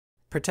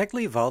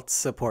Protectli vaults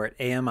support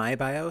AMI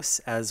BIOS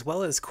as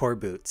well as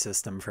coreboot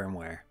system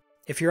firmware.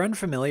 If you're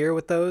unfamiliar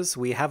with those,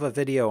 we have a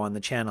video on the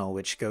channel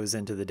which goes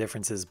into the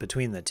differences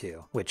between the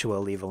two, which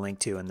we'll leave a link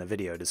to in the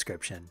video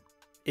description.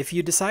 If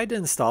you decide to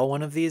install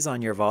one of these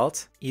on your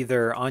vault,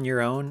 either on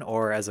your own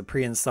or as a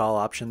pre-install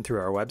option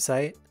through our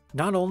website,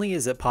 not only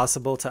is it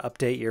possible to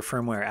update your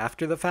firmware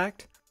after the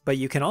fact, but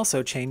you can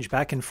also change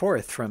back and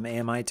forth from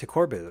AMI to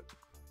coreboot.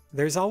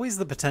 There's always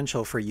the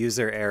potential for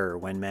user error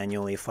when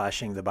manually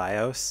flashing the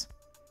BIOS.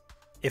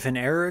 If an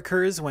error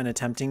occurs when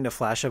attempting to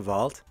flash a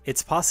vault,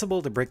 it's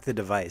possible to brick the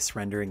device,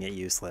 rendering it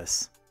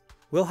useless.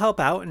 We'll help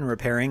out in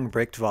repairing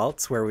bricked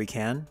vaults where we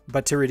can,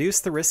 but to reduce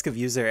the risk of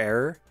user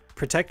error,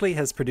 Protectli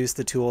has produced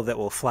a tool that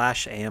will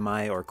flash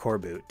AMI or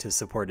coreboot to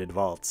supported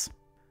vaults.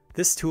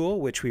 This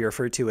tool, which we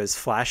refer to as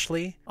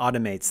Flashli,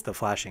 automates the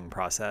flashing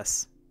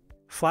process.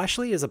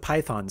 Flashli is a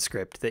Python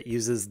script that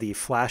uses the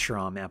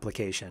FlashROM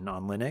application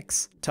on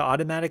Linux to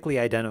automatically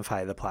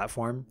identify the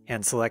platform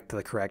and select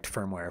the correct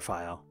firmware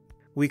file.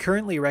 We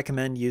currently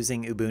recommend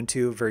using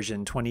Ubuntu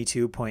version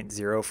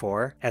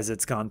 22.04 as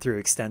it's gone through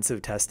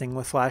extensive testing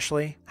with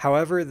Flashli.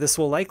 However, this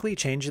will likely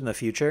change in the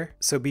future,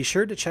 so be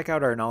sure to check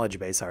out our knowledge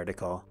base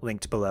article,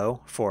 linked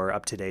below, for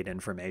up-to-date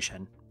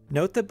information.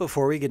 Note that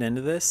before we get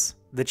into this,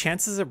 the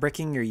chances of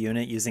bricking your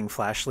unit using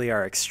Flashli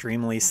are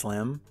extremely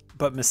slim,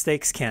 but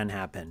mistakes can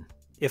happen.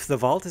 If the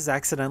vault is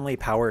accidentally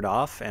powered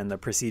off and the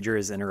procedure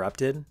is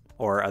interrupted,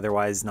 or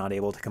otherwise not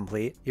able to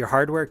complete, your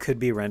hardware could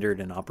be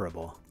rendered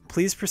inoperable.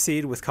 Please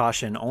proceed with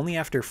caution only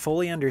after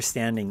fully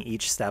understanding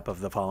each step of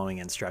the following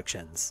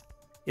instructions.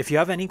 If you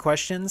have any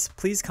questions,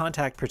 please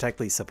contact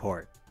Protectli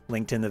support,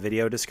 linked in the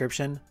video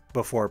description,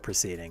 before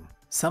proceeding.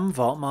 Some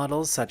vault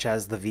models, such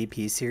as the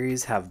VP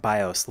series, have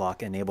BIOS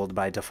lock enabled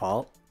by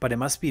default, but it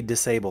must be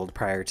disabled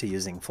prior to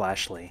using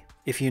Flashli.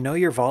 If you know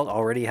your vault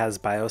already has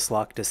BIOS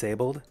lock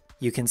disabled,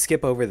 you can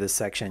skip over this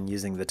section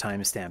using the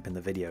timestamp in the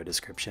video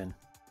description.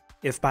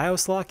 If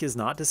BIOS lock is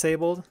not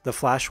disabled, the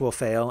flash will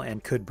fail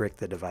and could brick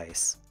the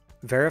device.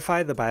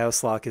 Verify the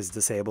BIOS lock is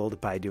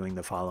disabled by doing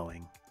the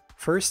following.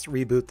 First,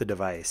 reboot the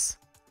device.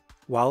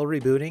 While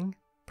rebooting,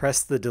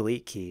 press the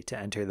delete key to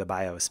enter the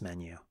BIOS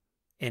menu.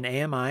 In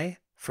AMI,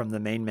 from the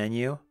main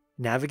menu,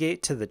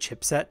 navigate to the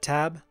Chipset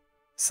tab,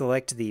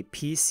 select the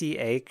PCH-IO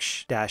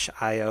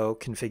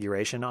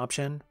configuration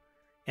option,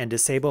 and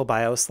disable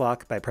BIOS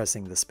lock by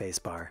pressing the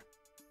spacebar.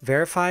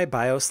 Verify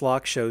BIOS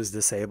lock shows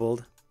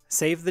disabled,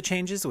 save the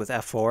changes with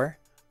F4,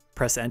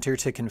 press enter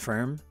to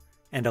confirm,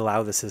 and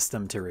allow the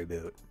system to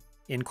reboot.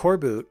 In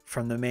coreboot,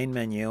 from the main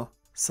menu,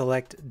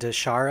 select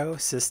Desharo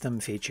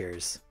System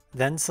Features,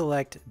 then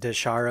select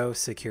Desharo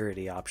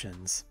Security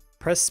Options.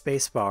 Press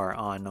spacebar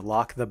on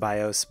Lock the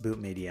BIOS boot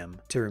medium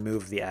to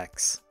remove the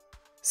X.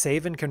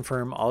 Save and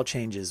confirm all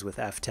changes with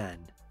F10.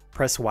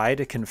 Press Y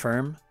to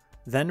confirm,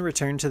 then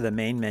return to the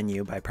main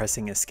menu by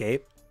pressing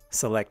Escape,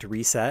 select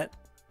Reset,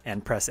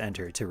 and press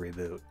Enter to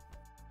reboot.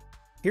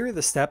 Here are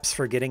the steps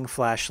for getting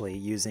Flashli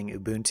using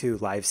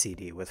Ubuntu Live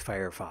CD with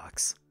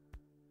Firefox.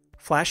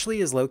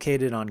 Flashli is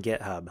located on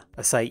GitHub,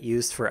 a site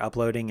used for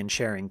uploading and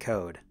sharing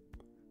code.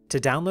 To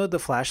download the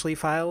Flashli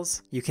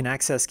files, you can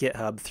access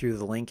GitHub through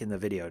the link in the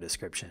video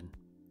description.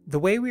 The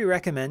way we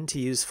recommend to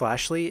use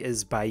Flashli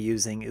is by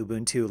using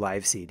Ubuntu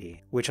Live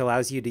CD, which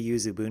allows you to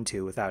use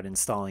Ubuntu without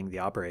installing the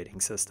operating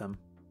system.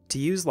 To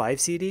use Live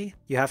CD,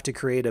 you have to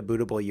create a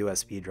bootable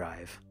USB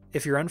drive.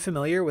 If you're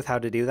unfamiliar with how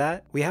to do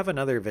that, we have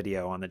another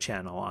video on the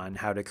channel on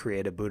how to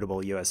create a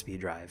bootable USB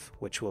drive,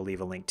 which we'll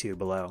leave a link to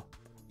below.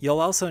 You'll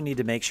also need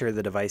to make sure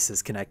the device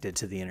is connected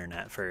to the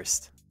internet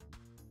first.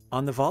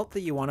 On the vault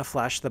that you want to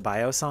flash the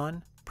BIOS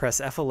on,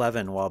 press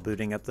F11 while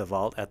booting up the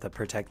vault at the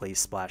Protectli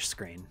splash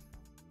screen.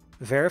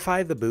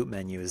 Verify the boot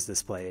menu is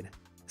displayed.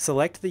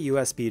 Select the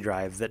USB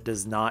drive that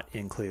does not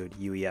include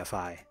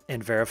UEFI,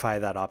 and verify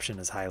that option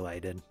is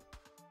highlighted.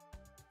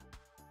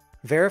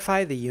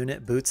 Verify the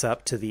unit boots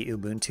up to the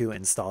Ubuntu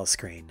install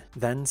screen,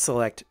 then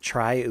select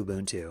Try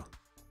Ubuntu.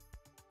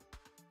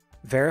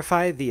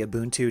 Verify the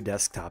Ubuntu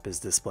desktop is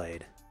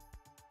displayed.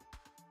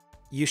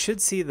 You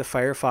should see the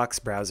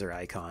Firefox browser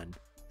icon.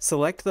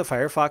 Select the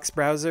Firefox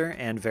browser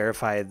and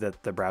verify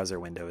that the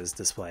browser window is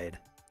displayed.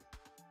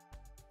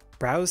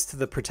 Browse to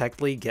the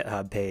Protectli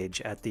GitHub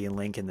page at the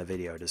link in the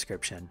video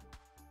description.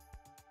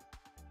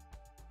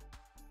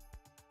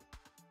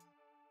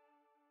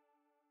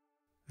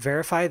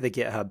 Verify the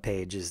GitHub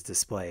page is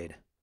displayed.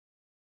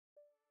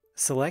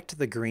 Select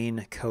the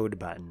green Code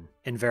button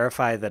and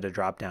verify that a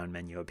drop-down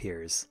menu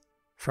appears.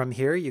 From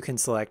here, you can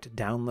select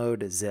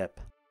Download Zip.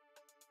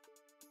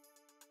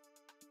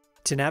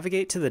 To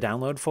navigate to the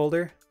download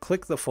folder,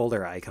 click the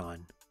folder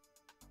icon.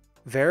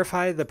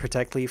 Verify the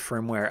Protectli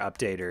firmware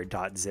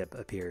updater.zip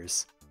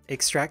appears.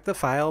 Extract the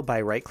file by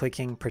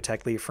right-clicking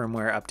Protectli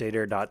firmware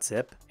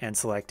updater.zip and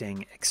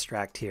selecting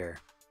Extract here.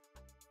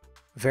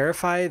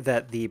 Verify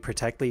that the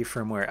Protectli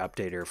firmware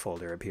updater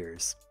folder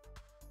appears.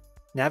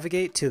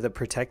 Navigate to the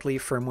Protectli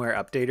firmware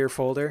updater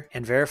folder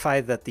and verify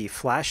that the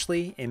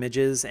Flashli,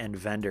 images, and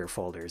vendor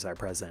folders are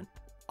present.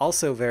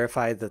 Also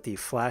verify that the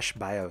Flash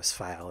BIOS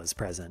file is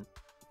present.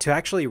 To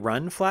actually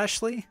run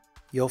Flashli,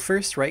 you'll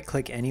first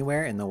right-click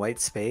anywhere in the white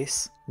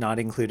space, not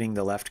including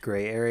the left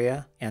gray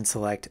area, and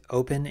select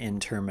Open in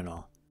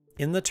Terminal.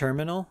 In the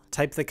terminal,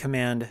 type the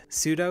command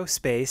sudo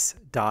space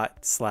 /flashbios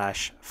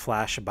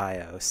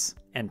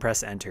and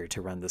press enter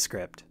to run the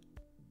script.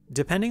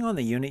 Depending on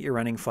the unit you're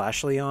running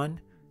Flashli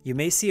on, you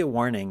may see a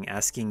warning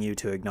asking you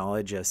to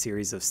acknowledge a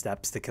series of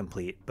steps to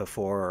complete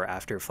before or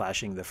after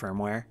flashing the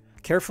firmware.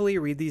 Carefully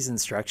read these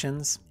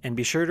instructions, and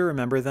be sure to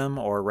remember them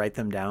or write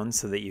them down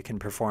so that you can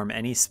perform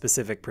any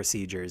specific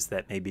procedures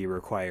that may be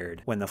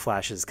required when the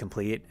flash is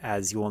complete,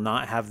 as you will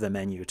not have the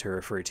menu to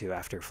refer to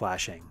after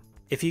flashing.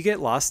 If you get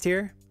lost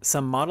here,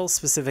 some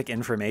model-specific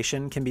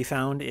information can be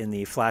found in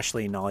the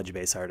Flashli knowledge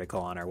base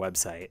article on our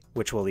website,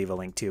 which we'll leave a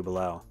link to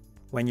below.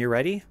 When you're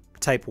ready,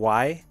 type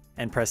Y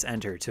and press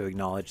enter to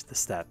acknowledge the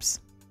steps.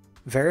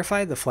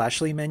 Verify the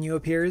Flashli menu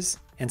appears,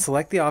 and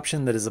select the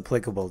option that is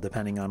applicable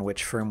depending on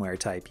which firmware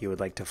type you would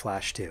like to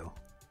flash to.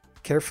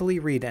 Carefully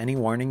read any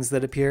warnings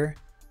that appear,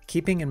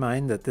 keeping in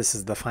mind that this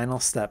is the final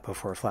step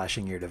before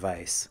flashing your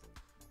device.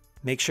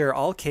 Make sure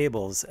all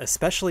cables,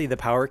 especially the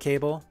power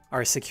cable,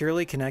 are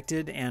securely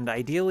connected and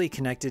ideally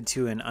connected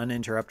to an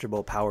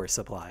uninterruptible power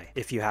supply,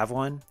 if you have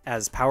one,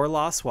 as power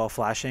loss while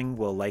flashing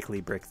will likely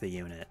brick the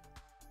unit.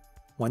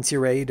 Once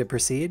you're ready to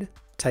proceed,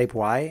 type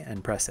Y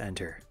and press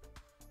enter.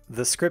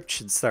 The script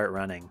should start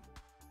running.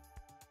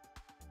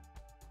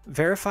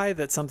 Verify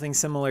that something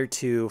similar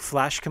to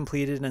 "flash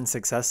completed and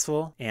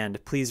successful"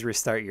 and "please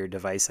restart your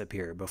device"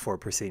 appear before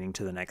proceeding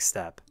to the next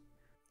step.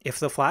 If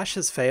the flash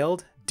has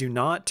failed, do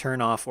not turn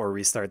off or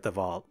restart the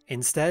vault.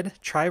 Instead,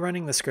 try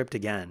running the script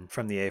again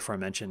from the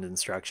aforementioned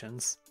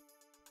instructions.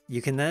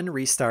 You can then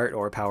restart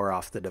or power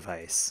off the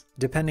device,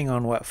 depending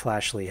on what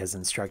Flashli has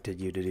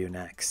instructed you to do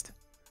next.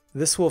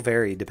 This will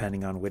vary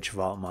depending on which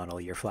vault model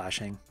you're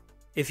flashing.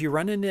 If you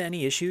run into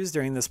any issues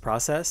during this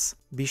process,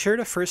 be sure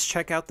to first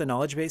check out the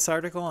knowledge base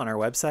article on our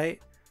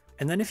website,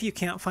 and then if you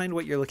can't find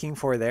what you're looking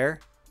for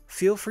there,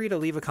 feel free to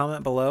leave a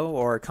comment below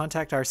or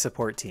contact our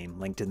support team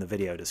linked in the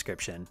video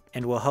description,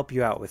 and we'll help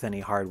you out with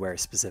any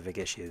hardware-specific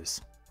issues.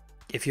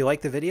 If you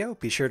liked the video,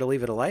 be sure to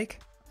leave it a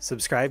like,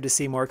 subscribe to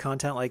see more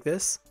content like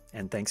this,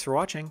 and thanks for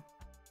watching!